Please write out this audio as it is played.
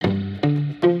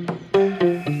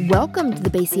Welcome to the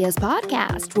BASES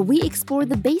podcast, where we explore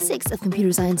the basics of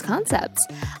computer science concepts.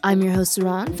 I'm your host,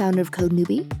 Saran, founder of Code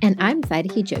Newbie. And I'm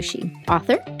Vaidehi Joshi,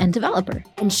 author and developer.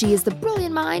 And she is the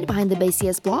brilliant mind behind the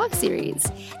BASES blog series.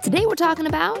 Today we're talking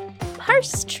about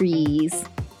parse trees.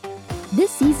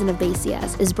 This season of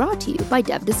BASES is brought to you by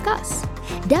Dev Discuss.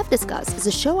 Dev Discuss is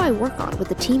a show I work on with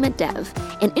the team at Dev,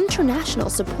 an international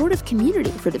supportive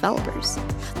community for developers.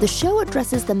 The show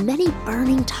addresses the many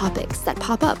burning topics that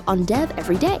pop up on Dev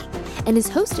every day and is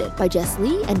hosted by Jess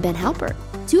Lee and Ben Halper,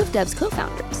 two of Dev's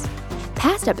co-founders.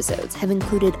 Past episodes have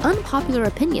included Unpopular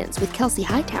Opinions with Kelsey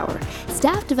Hightower,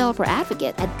 staff developer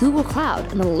advocate at Google Cloud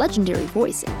and a legendary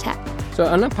voice in tech. So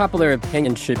an unpopular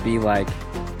opinion should be like,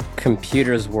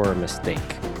 computers were a mistake.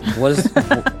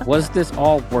 Was this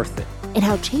all worth it? And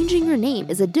how changing your name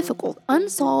is a difficult,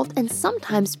 unsolved, and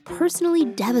sometimes personally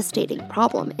devastating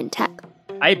problem in tech.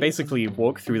 I basically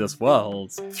walk through this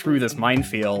world, through this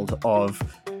minefield of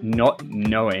not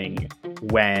knowing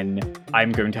when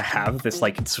I'm going to have this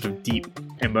sort of deep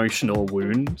emotional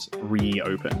wound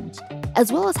reopened.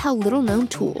 As well as how little-known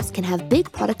tools can have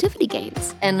big productivity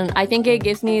gains. And I think it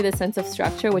gives me the sense of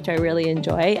structure, which I really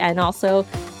enjoy. And also,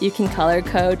 you can color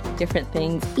code different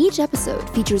things. Each episode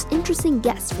features interesting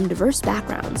guests from diverse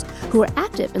backgrounds who are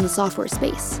active in the software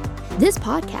space. This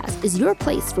podcast is your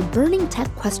place for burning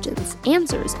tech questions,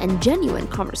 answers, and genuine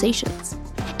conversations.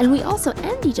 And we also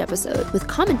end each episode with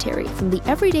commentary from the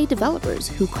everyday developers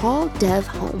who call Dev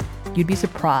home. You'd be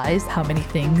surprised how many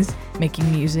things making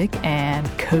music and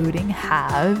coding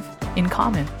have in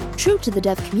common. True to the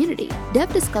Dev community,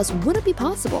 Dev Discuss wouldn't be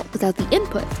possible without the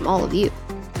input from all of you.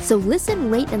 So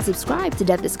listen, rate, and subscribe to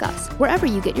Dev Discuss wherever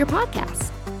you get your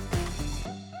podcasts.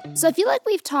 So I feel like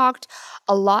we've talked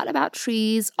a lot about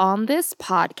trees on this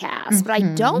podcast, but I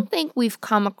don't think we've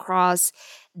come across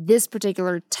this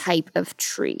particular type of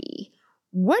tree.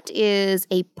 What is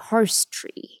a parse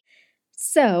tree?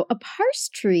 So a parse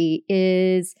tree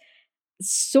is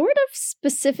sort of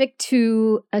specific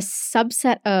to a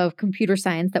subset of computer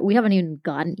science that we haven't even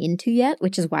gotten into yet,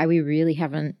 which is why we really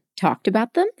haven't talked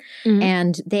about them.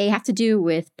 And they have to do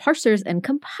with parsers and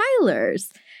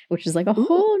compilers, which is like a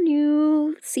whole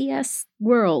new CS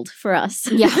world for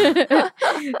us. Yeah.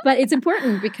 But it's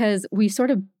important because we sort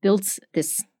of built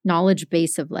this knowledge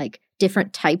base of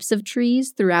different types of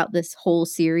trees throughout this whole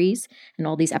series and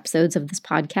all these episodes of this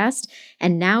podcast.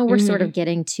 And now we're sort of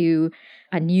getting to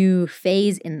a new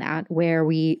phase in that where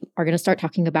we are going to start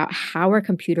talking about how our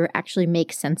computer actually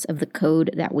makes sense of the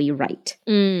code that we write.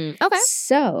 Okay.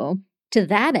 So to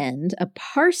that end, a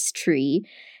parse tree,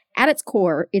 at its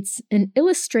core, it's an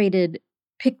illustrated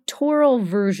pictorial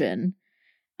version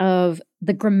of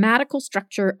the grammatical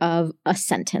structure of a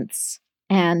sentence.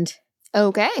 And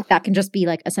okay, that can just be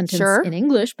a sentence in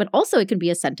English, but also it can be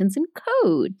a sentence in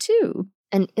code too.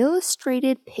 An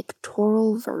illustrated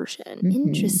pictorial version.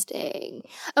 Interesting.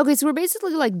 Okay, so we're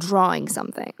basically drawing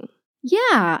something.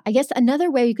 Yeah, I guess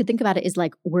another way you could think about it is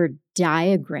we're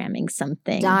diagramming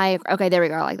something. Okay, there we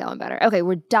go. I like that one better. Okay,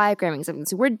 we're diagramming something.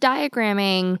 So we're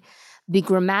diagramming the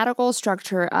grammatical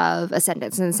structure of a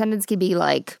sentence. And the sentence could be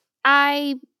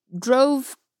I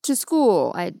drove to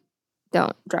school. I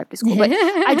don't drive to school, but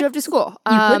I drove to school.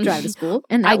 You could drive to school,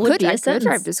 and that would be a sentence. I could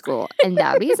drive to school, and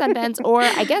that would be a sentence. Or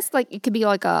I guess it could be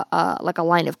a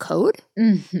line of code,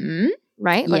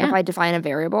 right? If I define a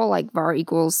variable var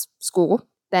equals school,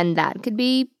 then that could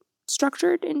be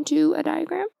structured into a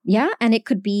diagram. Yeah, and it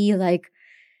could be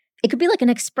an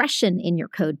expression in your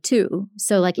code too.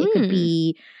 So it could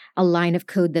be a line of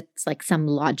code that's some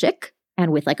logic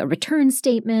and with a return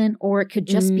statement, or it could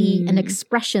just be an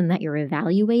expression that you're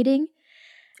evaluating.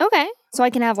 Okay. So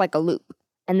I can have a loop,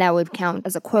 and that would count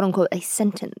as a quote-unquote a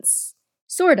sentence.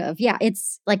 Sort of, yeah.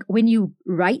 It's when you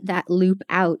write that loop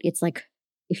out, it's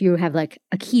if you have a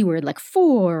keyword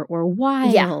for or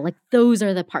while, those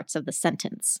are the parts of the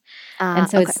sentence. And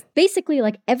so it's basically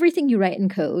everything you write in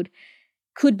code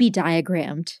could be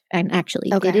diagrammed, and actually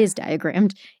it is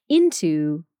diagrammed,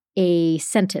 into a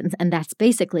sentence. And that's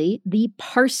basically the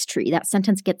parse tree. That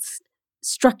sentence gets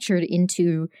structured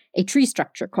into a tree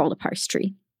structure called a parse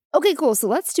tree. Okay, cool. So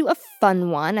let's do a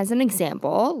fun one as an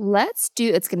example. It's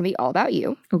going to be all about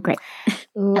you. Oh, great.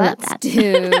 Let's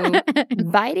do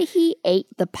Vaidehi ate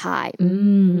the pie.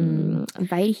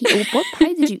 Vaidehi, what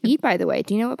pie did you eat, by the way?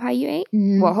 Do you know what pie you ate?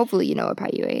 Well, hopefully you know what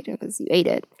pie you ate because you ate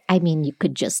it. I mean, you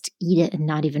could just eat it and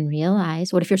not even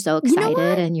realize. What if you're so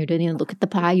excited and you didn't even look at the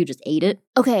pie, you just ate it?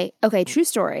 Okay, true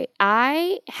story.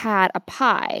 I had a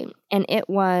pie, and it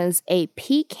was a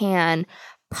pecan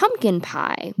pumpkin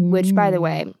pie, which, by the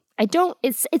way,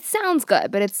 it sounds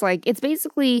good, but it's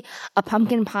basically a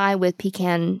pumpkin pie with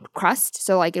pecan crust.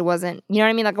 So like it wasn't, you know what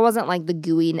I mean? Like it wasn't like the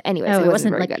gooey, anyways. Oh, it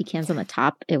wasn't very like good. pecans on the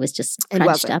top. It was just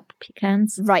crunched up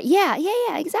pecans. Right. Yeah,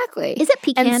 exactly. Is it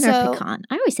pecan or pecan?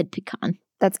 I always said pecan.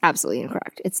 That's absolutely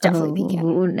incorrect. It's definitely pecan.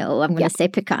 Oh, no. I'm going to say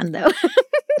pecan, though.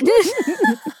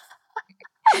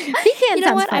 Pecan, you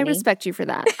know what? Funny. I respect you for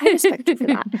that.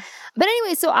 But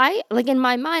anyway, so I, like in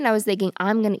my mind, I was thinking,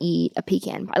 I'm going to eat a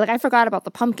pecan pie. Like I forgot about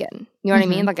the pumpkin. You know what I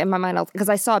mean? Like in my mind, because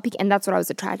I saw a pecan, and that's what I was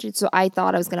attracted to. So I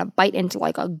thought I was going to bite into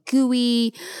like a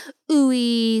gooey,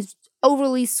 ooey,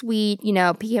 overly sweet, you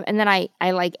know, pecan. And then I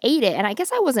like ate it. And I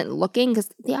guess I wasn't looking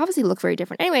because they obviously look very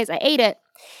different. Anyways, I ate it.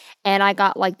 And I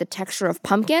got like the texture of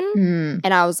pumpkin,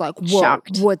 and I was like, "Whoa,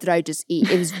 shocked. What did I just eat?"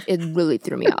 It really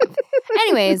threw me off.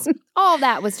 Anyways, all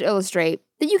that was to illustrate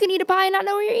that you can eat a pie and not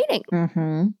know what you're eating.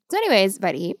 Mm-hmm. So, anyways,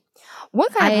 Vitaheat,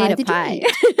 what kind of pie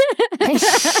did you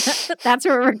eat? That's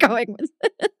where we're going with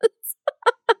this.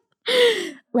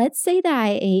 Let's say that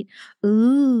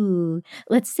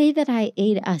I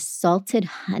ate a salted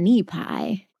honey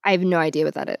pie. I have no idea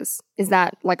what that is. Is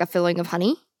that like a filling of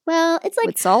honey? Well, it's like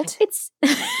with salt. It's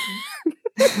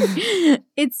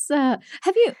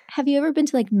have you ever been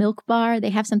to like Milk Bar?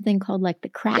 They have something called like the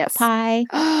crack pie.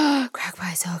 Crack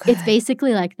pie, so good. It's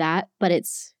basically like that, but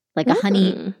it's like a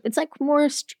honey. It's like more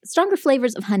stronger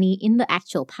flavors of honey in the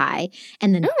actual pie,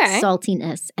 and then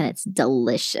saltiness, and it's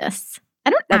delicious. I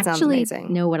don't actually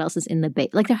know what else is in the base.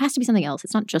 Like there has to be something else.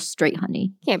 It's not just straight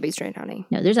honey. Can't be straight honey.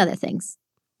 No, there's other things.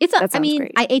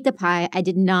 Great. I ate the pie. I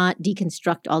did not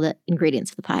deconstruct all the ingredients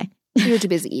of the pie. You were too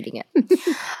busy eating it.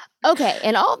 Okay,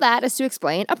 and all that is to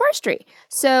explain a parse tree.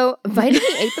 So,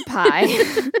 Vitaheat ate the pie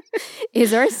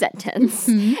is our sentence,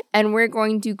 and we're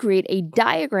going to create a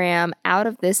diagram out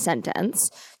of this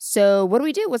sentence. So, what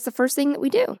do? What's the first thing that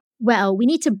we do? Well, we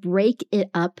need to break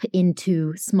it up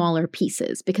into smaller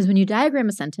pieces because when you diagram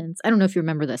a sentence, I don't know if you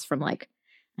remember this from like,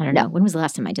 I don't know. When was the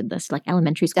last time I did this? Like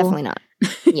elementary school? Definitely not.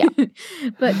 Yeah.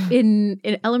 But in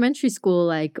elementary school,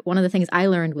 like one of the things I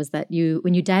learned was that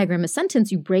when you diagram a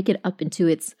sentence, you break it up into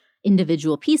its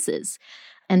individual pieces.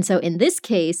 And so in this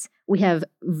case, we have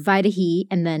Vitaheat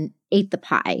and then ate the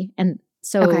pie. And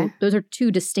so those are two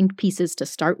distinct pieces to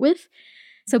start with.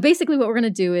 So basically what we're going to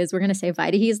do is we're going to say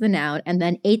Vitaheat is the noun and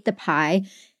then ate the pie.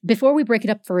 Before we break it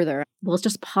up further, we'll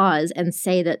just pause and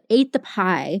say that ate the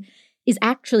pie is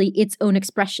actually its own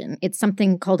expression. It's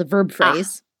something called a verb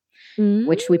phrase,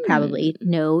 which we probably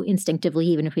know instinctively,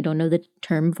 even if we don't know the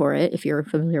term for it, if you're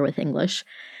familiar with English.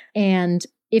 And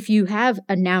if you have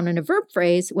a noun and a verb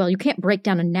phrase, well, you can't break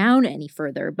down a noun any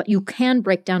further, but you can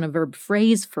break down a verb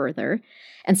phrase further.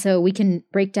 And so we can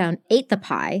break down ate the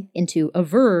pie into a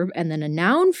verb and then a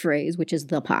noun phrase, which is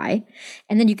the pie.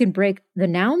 And then you can break the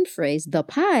noun phrase, the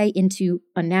pie, into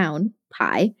a noun,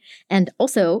 pie, and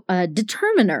also a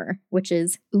determiner, which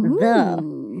is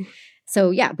the.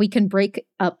 So yeah, we can break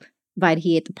up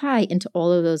Vitaheat ate the pie into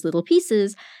all of those little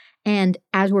pieces. And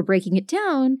as we're breaking it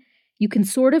down, you can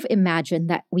sort of imagine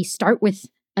that we start with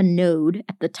a node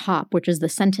at the top, which is the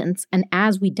sentence. And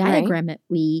as we diagram it,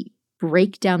 we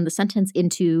break down the sentence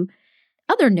into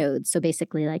other nodes. So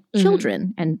basically like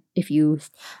children. And if you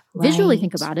visually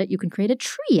think about it, you can create a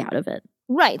tree out of it.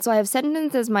 Right. So I have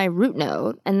sentence as my root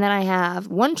node, and then I have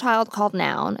one child called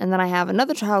noun, and then I have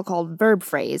another child called verb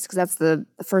phrase, because that's the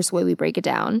first way we break it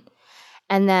down.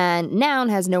 And then noun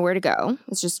has nowhere to go.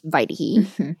 It's just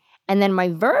Vitaheat. And then my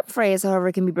verb phrase,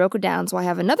 however, can be broken down. So I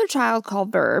have another child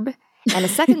called verb and a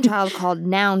second child called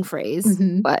noun phrase.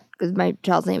 But because my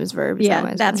child's name is verb.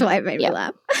 Yeah, that's why it made me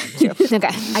laugh. Okay.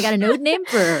 I got a node named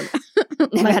verb.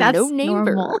 I got a node named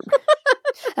verb.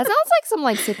 That sounds like some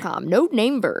like sitcom. Node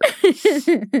named verb.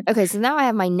 Okay, so now I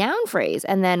have my noun phrase.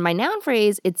 And then my noun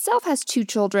phrase itself has two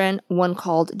children, one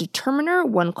called determiner,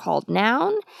 one called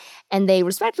noun. And they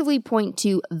respectively point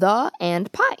to the and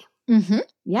pie.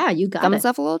 Yeah, you got it.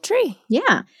 Myself a little tree.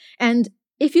 Yeah. And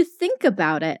if you think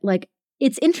about it, like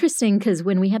it's interesting because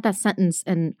when we had that sentence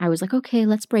and I was like, okay,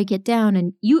 let's break it down.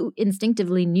 And you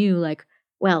instinctively knew like,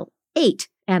 well, ate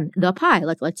and the pie,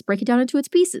 like let's break it down into its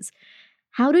pieces.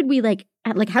 How did we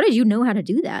how did you know how to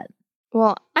do that?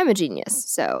 Well, I'm a genius,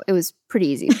 so it was pretty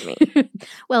easy for me.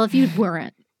 Well, if you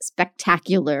weren't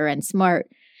spectacular and smart,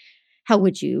 how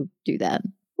would you do that?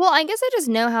 Well, I guess I just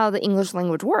know how the English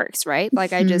language works, right?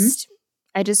 Like I just,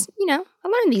 I learned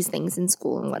these things in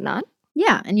school and whatnot.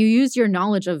 Yeah, and you used your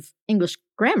knowledge of English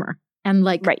grammar and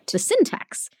like the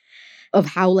syntax of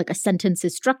how like a sentence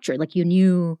is structured. Like you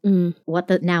knew what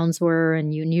the nouns were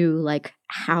and you knew like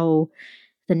how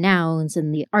the nouns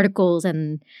and the articles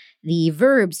and the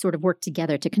verbs sort of work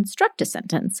together to construct a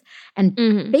sentence. And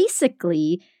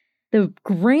basically the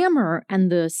grammar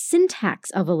and the syntax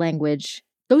of a language,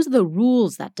 those are the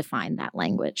rules that define that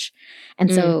language.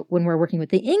 And so when we're working with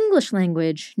the English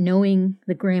language, knowing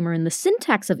the grammar and the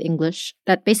syntax of English,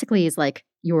 that basically is like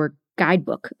your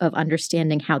guidebook of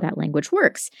understanding how that language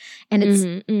works. And it's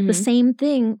the same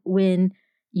thing when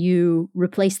you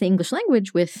replace the English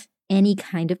language with any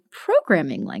kind of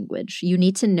programming language. You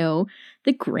need to know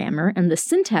the grammar and the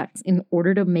syntax in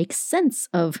order to make sense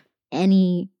of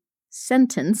any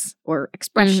sentence or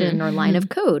expression or line of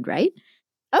code, right?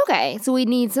 Okay, so we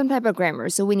need some type of grammar.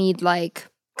 So we need like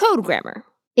code grammar.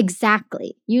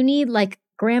 Exactly. You need like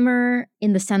grammar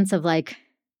in the sense of like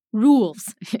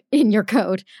rules in your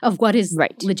code of what is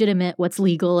legitimate, what's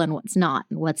legal, and what's not,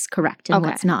 and what's correct and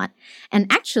what's not.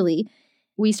 And actually,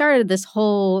 we started this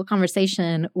whole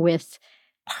conversation with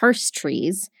parse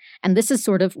trees, and this is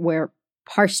sort of where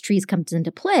parse trees comes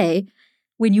into play.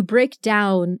 When you break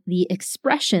down the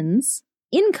expressions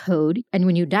in code, and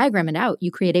when you diagram it out,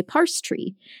 you create a parse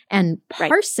tree. And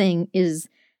parsing is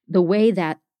the way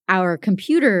that our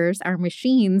computers, our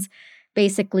machines,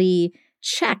 basically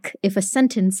check if a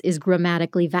sentence is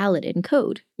grammatically valid in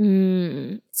code.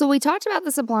 So we talked about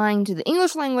this applying to the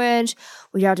English language.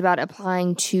 We talked about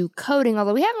applying to coding,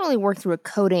 although we haven't really worked through a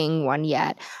coding one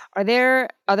yet. Are there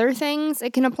other things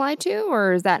it can apply to,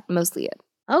 or is that mostly it?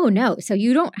 Oh, no. So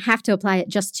you don't have to apply it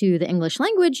just to the English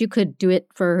language. You could do it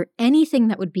for anything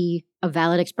that would be a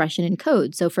valid expression in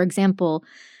code. So, for example,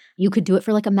 you could do it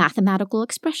for like a mathematical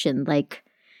expression, like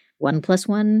 1 +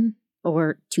 1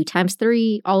 or 2 ×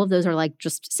 3. All of those are like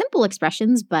just simple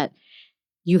expressions, but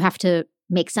you have to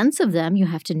make sense of them. You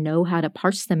have to know how to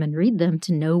parse them and read them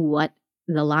to know what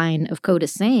the line of code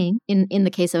is saying. In the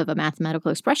case of a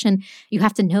mathematical expression, you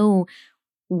have to know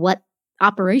what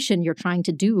operation you're trying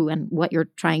to do and what you're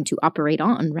trying to operate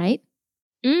on, right?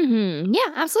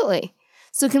 Yeah, absolutely.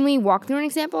 So can we walk through an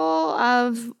example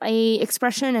of a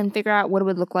expression and figure out what it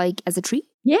would look like as a tree?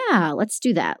 Yeah, let's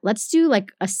do that. Let's do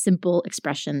like a simple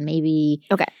expression, maybe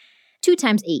 2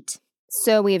 × 8.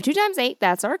 So we have 2 × 8.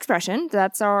 That's our expression.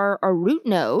 That's our root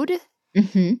node.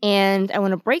 And I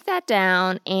want to break that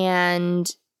down. And,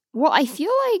 well, I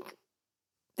feel like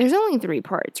there's only 3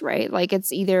 parts, right? Like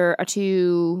it's either a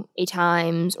 2, a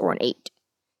times, or an 8.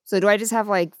 So do I just have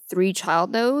like 3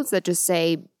 child nodes that just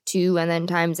say 2 and then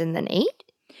times and then 8?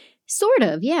 Sort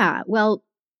of, yeah. Well,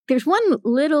 there's one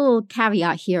little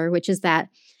caveat here, which is that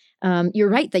you're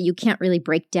right that you can't really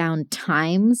break down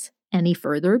times any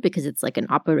further because it's like an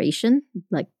operation.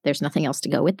 Like there's nothing else to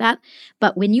go with that.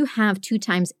 But when you have 2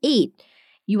 × 8,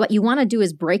 what you want to do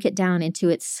is break it down into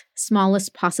its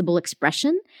smallest possible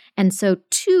expression. And so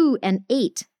 2 and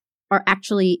 8 are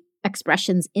actually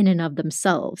expressions in and of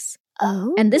themselves.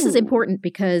 Oh. And this is important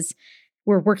because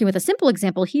we're working with a simple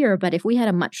example here, but if we had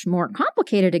a much more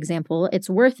complicated example, it's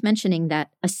worth mentioning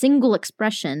that a single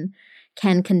expression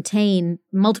can contain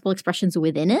multiple expressions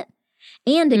within it.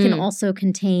 And it can also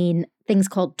contain things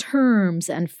called terms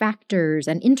and factors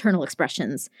and internal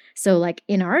expressions. So like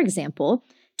in our example,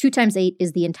 2 × 8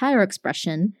 is the entire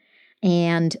expression,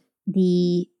 and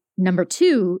the number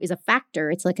 2 is a factor.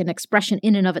 It's like an expression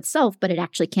in and of itself, but it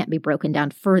actually can't be broken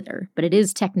down further. But it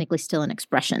is technically still an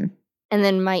expression. And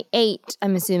then my 8,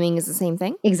 I'm assuming, is the same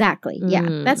thing? Exactly.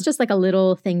 Yeah. That's just like a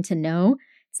little thing to know.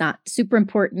 It's not super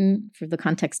important for the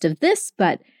context of this,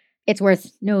 but it's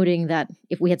worth noting that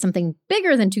if we had something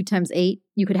bigger than 2 × 8,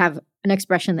 you could have an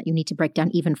expression that you need to break down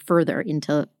even further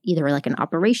into either like an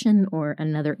operation or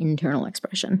another internal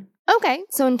expression. Okay,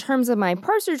 so in terms of my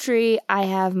parser tree, I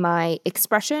have my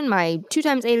expression, my 2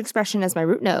 × 8 expression as my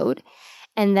root node.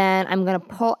 And then I'm going to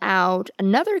pull out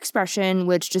another expression,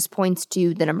 which just points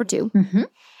to the number 2.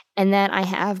 And then I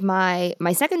have my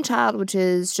second child, which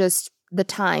is just the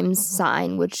times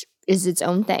sign, which is its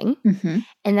own thing.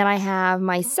 And then I have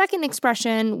my second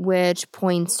expression, which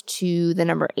points to the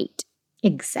number 8.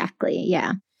 Exactly,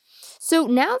 yeah. So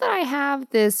now that I have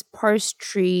this parse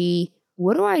tree,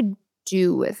 what do I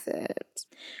do with it?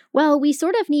 Well, we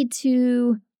sort of need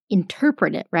to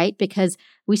interpret it, right? Because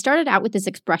we started out with this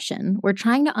expression. We're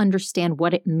trying to understand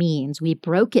what it means. We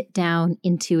broke it down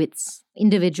into its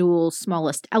individual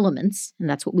smallest elements, and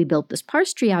that's what we built this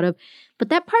parse tree out of. But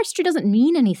that parse tree doesn't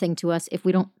mean anything to us if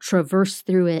we don't traverse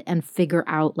through it and figure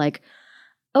out, like,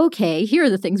 okay, here are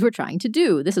the things we're trying to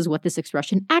do. This is what this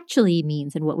expression actually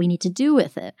means and what we need to do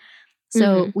with it.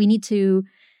 So we need to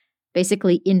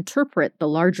basically interpret the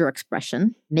larger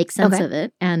expression, make sense of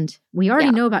it. And we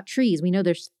already know about trees. We know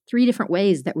there's 3 different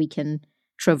ways that we can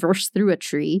traverse through a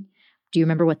tree. Do you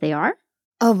remember what they are?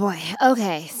 Oh boy.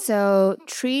 Okay. So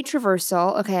tree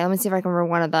traversal. Okay. Let me see if I can remember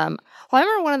one of them. Well, I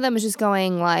remember one of them is just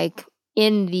going like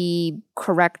in the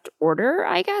correct order,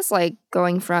 I guess, like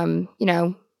going from,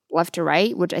 left to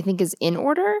right, which I think is in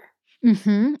order.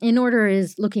 Mm-hmm. In order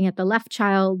is looking at the left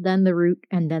child, then the root,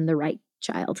 and then the right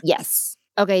child. Yes.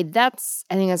 Okay, I think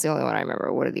that's the only one I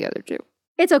remember. What are the other two?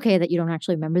 It's okay that you don't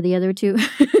actually remember the other two.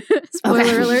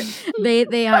 Spoiler alert.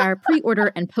 They are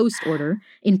pre-order and post-order.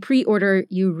 In pre-order,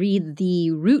 you read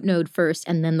the root node first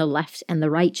and then the left and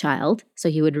the right child. So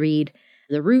you would read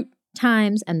the root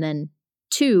times and then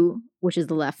 2, which is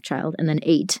the left child, and then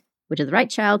 8, which is the right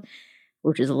child,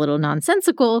 which is a little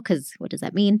nonsensical because what does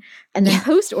that mean? And then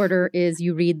post-order is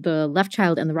you read the left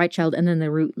child and the right child and then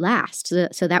the root last.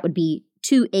 So that would be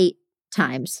 2 8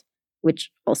 times,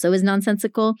 which also is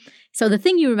nonsensical. So the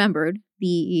thing you remembered,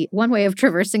 the one way of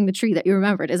traversing the tree that you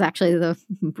remembered is actually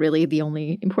the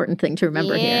only important thing to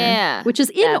remember here, which is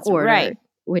in order, right.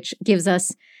 Which gives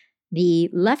us the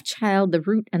left child, the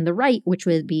root, and the right, which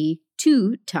would be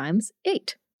 2 times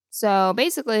 8. So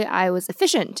basically, I was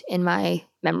efficient in my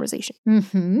memorization.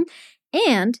 Mm-hmm.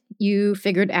 And you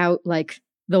figured out like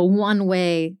the one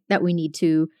way that we need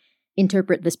to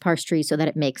interpret this parse tree so that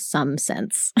it makes some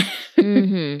sense.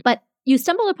 Mm-hmm. But you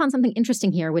stumbled upon something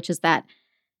interesting here, which is that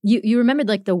you remembered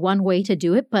like the one way to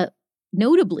do it, but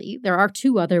notably, there are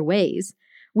 2 other ways,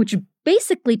 which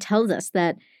basically tells us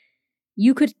that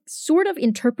you could sort of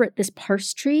interpret this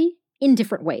parse tree in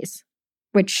different ways,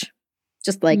 which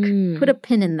just like put a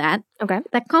pin in that. Okay.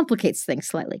 That complicates things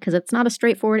slightly because it's not a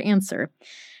straightforward answer.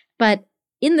 But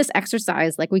in this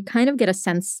exercise, like we kind of get a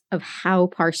sense of how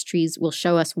parse trees will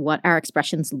show us what our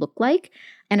expressions look like.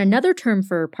 And another term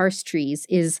for parse trees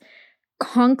is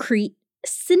concrete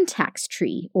syntax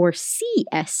tree, or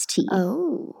CST.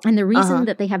 Oh. And the reason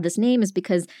that they have this name is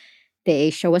because they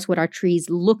show us what our trees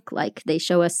look like. They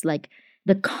show us like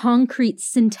the concrete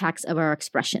syntax of our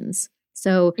expressions.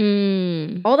 So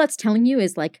all that's telling you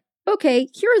is like, okay,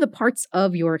 here are the parts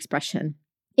of your expression.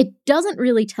 It doesn't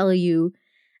really tell you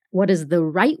what is the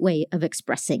right way of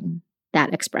expressing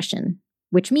that expression,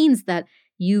 which means that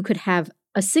you could have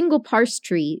a single parse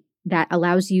tree that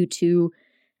allows you to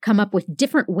come up with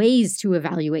different ways to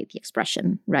evaluate the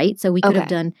expression, right? So we could have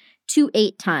done 2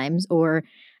 8 times, or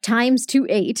times 2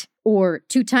 8, or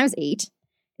 2 times 8.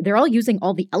 They're all using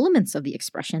all the elements of the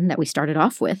expression that we started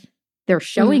off with. They're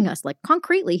showing us like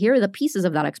concretely, here are the pieces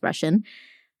of that expression.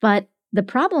 But the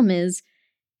problem is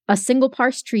a single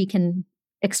parse tree can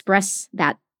express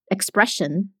that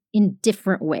expression in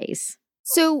different ways.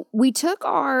 So we took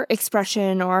our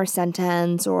expression or our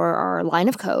sentence or our line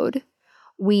of code,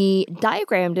 we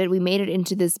diagrammed it, we made it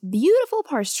into this beautiful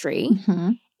parse tree,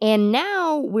 and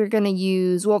now we're going to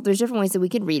use, well, there's different ways that we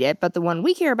can read it, but the one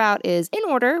we care about is in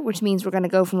order, which means we're going to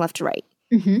go from left to right.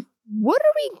 What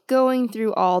are we going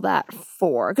through all that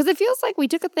for? Because it feels like we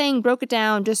took a thing, broke it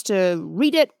down just to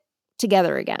read it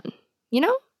together again, you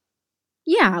know?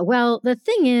 Yeah, well, the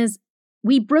thing is,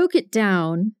 we broke it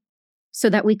down so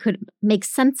that we could make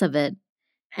sense of it.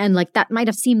 And like that might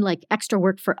have seemed like extra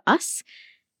work for us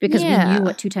because we knew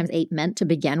what 2 times 8 meant to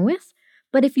begin with.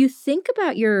 But if you think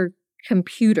about your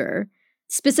computer,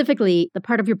 specifically the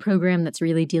part of your program that's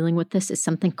really dealing with this is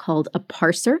something called a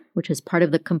parser, which is part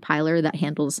of the compiler that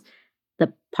handles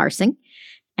the parsing.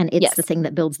 And it's the thing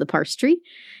that builds the parse tree.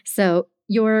 So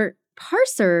your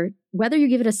parser, whether you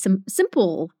give it a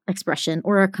simple expression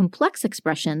or a complex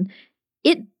expression,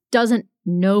 it doesn't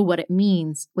know what it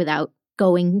means without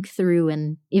going through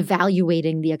and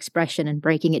evaluating the expression and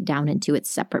breaking it down into its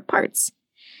separate parts.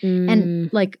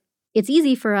 And like, it's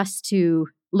easy for us to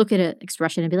look at an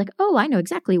expression and be like, oh, I know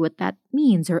exactly what that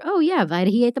means. Or, oh yeah,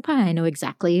 Vita, he ate the pie. I know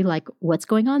exactly like what's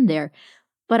going on there.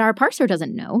 But our parser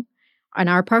doesn't know. And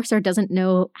our parser doesn't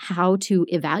know how to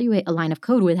evaluate a line of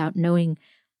code without knowing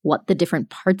what the different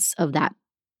parts of that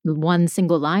one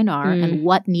single line are and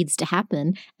what needs to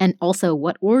happen, and also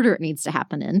what order it needs to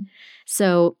happen in.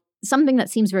 So something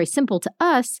that seems very simple to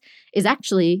us is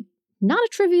actually not a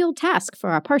trivial task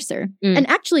for our parser. And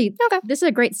actually, this is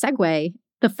a great segue.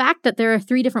 The fact that there are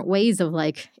 3 different ways of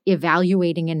like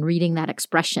evaluating and reading that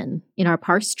expression in our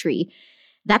parse tree,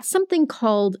 that's something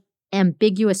called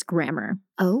ambiguous grammar.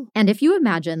 Oh. And if you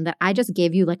imagine that I just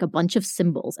gave you like a bunch of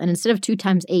symbols, and instead of 2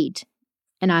 times 8,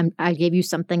 and I gave you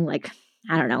something like,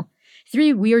 I don't know,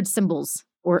 3 weird symbols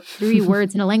or 3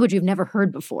 words in a language you've never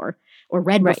heard before or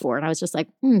read before. And I was just like,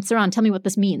 Saran, tell me what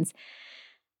this means.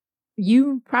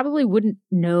 You probably wouldn't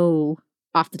know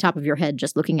off the top of your head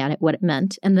just looking at it what it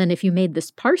meant. And then if you made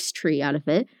this parse tree out of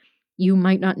it, you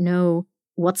might not know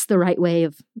what's the right way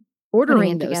of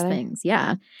ordering those things.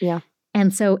 Yeah.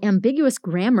 And so ambiguous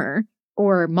grammar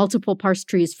or multiple parse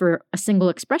trees for a single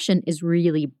expression is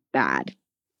really bad.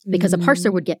 Because a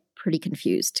parser would get pretty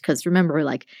confused because remember,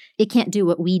 like, it can't do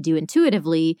what we do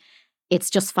intuitively. It's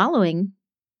just following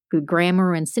the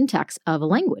grammar and syntax of a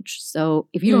language. So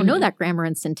if you don't know that grammar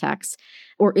and syntax,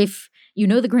 or if you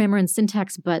know the grammar and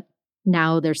syntax, but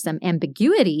now there's some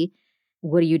ambiguity,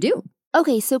 what do you do?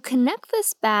 Okay, so connect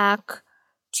this back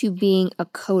to being a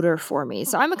coder for me.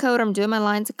 So I'm a coder, I'm doing my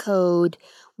lines of code.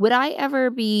 Would I ever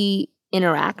be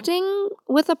interacting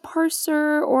with a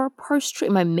parser or a parse tree?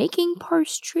 Am I making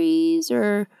parse trees,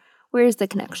 or where's the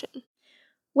connection?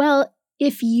 Well,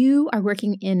 if you are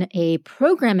working in a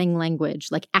programming language,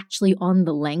 like actually on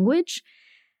the language,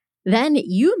 then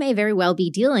you may very well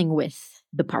be dealing with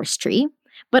the parse tree.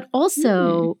 But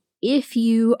also, if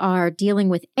you are dealing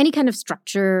with any kind of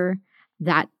structure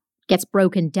that gets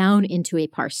broken down into a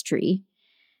parse tree,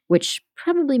 which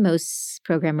probably most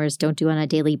programmers don't do on a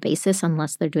daily basis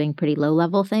unless they're doing pretty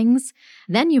low-level things,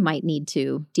 then you might need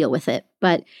to deal with it.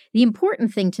 But the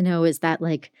important thing to know is that,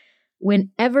 like,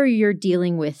 whenever you're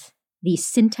dealing with the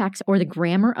syntax or the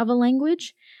grammar of a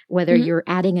language, whether you're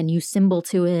adding a new symbol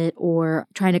to it or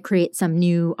trying to create some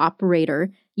new operator,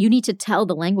 you need to tell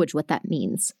the language what that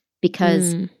means.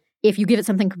 Because if you give it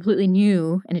something completely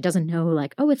new and it doesn't know,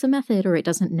 like, oh, it's a method, or it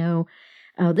doesn't know,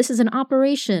 oh, this is an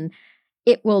operation,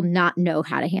 it will not know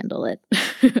how to handle it.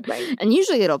 Right. And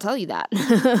usually it'll tell you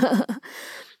that.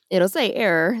 It'll say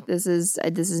error. This is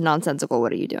nonsensical.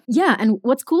 What are you doing? Yeah. And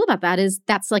what's cool about that is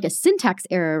that's like a syntax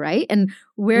error, right? And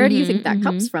where do you think that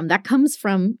comes from? That comes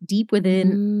from deep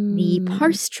within the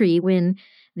parse tree. When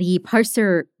the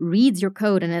parser reads your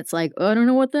code and it's like, oh, I don't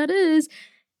know what that is.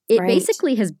 It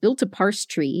basically has built a parse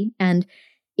tree and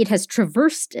it has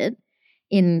traversed it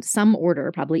in some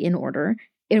order, probably in order.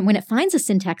 And when it finds a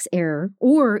syntax error,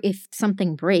 or if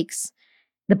something breaks,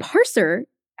 the parser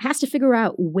has to figure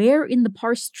out where in the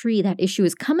parse tree that issue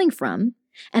is coming from,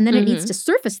 and then it needs to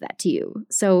surface that to you.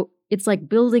 So it's like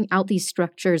building out these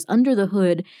structures under the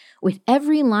hood with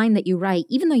every line that you write,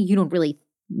 even though you don't really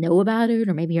know about it,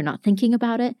 or maybe you're not thinking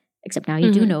about it, except now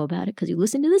you do know about it because you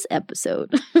listened to this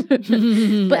episode.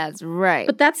 That's right.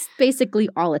 But that's basically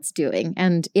all it's doing.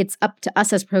 And it's up to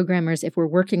us as programmers, if we're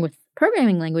working with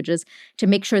programming languages, to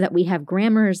make sure that we have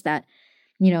grammars that,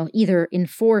 you know, either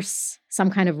enforce some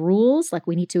kind of rules, like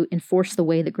we need to enforce the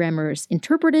way the grammar is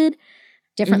interpreted.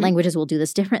 Different languages will do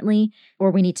this differently. Or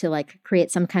we need to, like,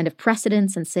 create some kind of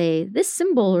precedence and say, this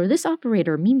symbol or this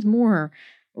operator means more,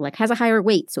 like has a higher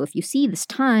weight. So if you see this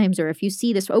times, or if you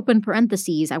see this open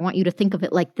parentheses, I want you to think of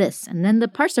it like this. And then the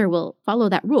parser will follow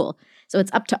that rule. So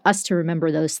it's up to us to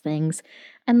remember those things.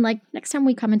 And, like, next time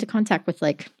we come into contact with,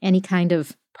 like, any kind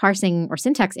of parsing or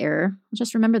syntax error,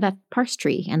 just remember that parse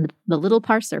tree and the little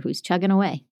parser who's chugging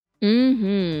away.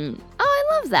 Oh, I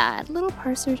love that. Little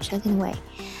parser chugging away.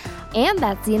 And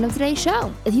that's the end of today's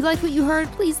show. If you liked what you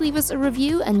heard, please leave us a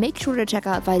review and make sure to check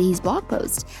out Vaidehi's blog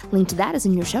post. Link to that is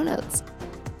in your show notes.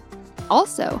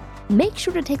 Also, make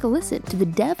sure to take a listen to the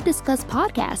Dev Discuss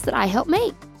podcast that I helped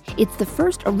make. It's the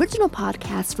first original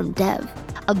podcast from Dev,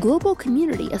 a global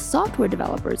community of software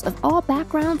developers of all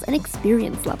backgrounds and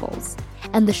experience levels.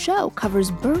 And the show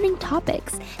covers burning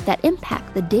topics that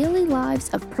impact the daily lives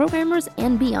of programmers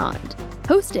and beyond.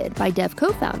 Hosted by Dev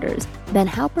co-founders Ben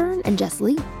Halpern and Jess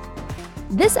Lee.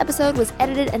 This episode was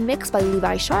edited and mixed by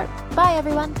Levi Sharp. Bye,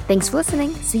 everyone. Thanks for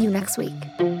listening. See you next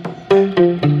week.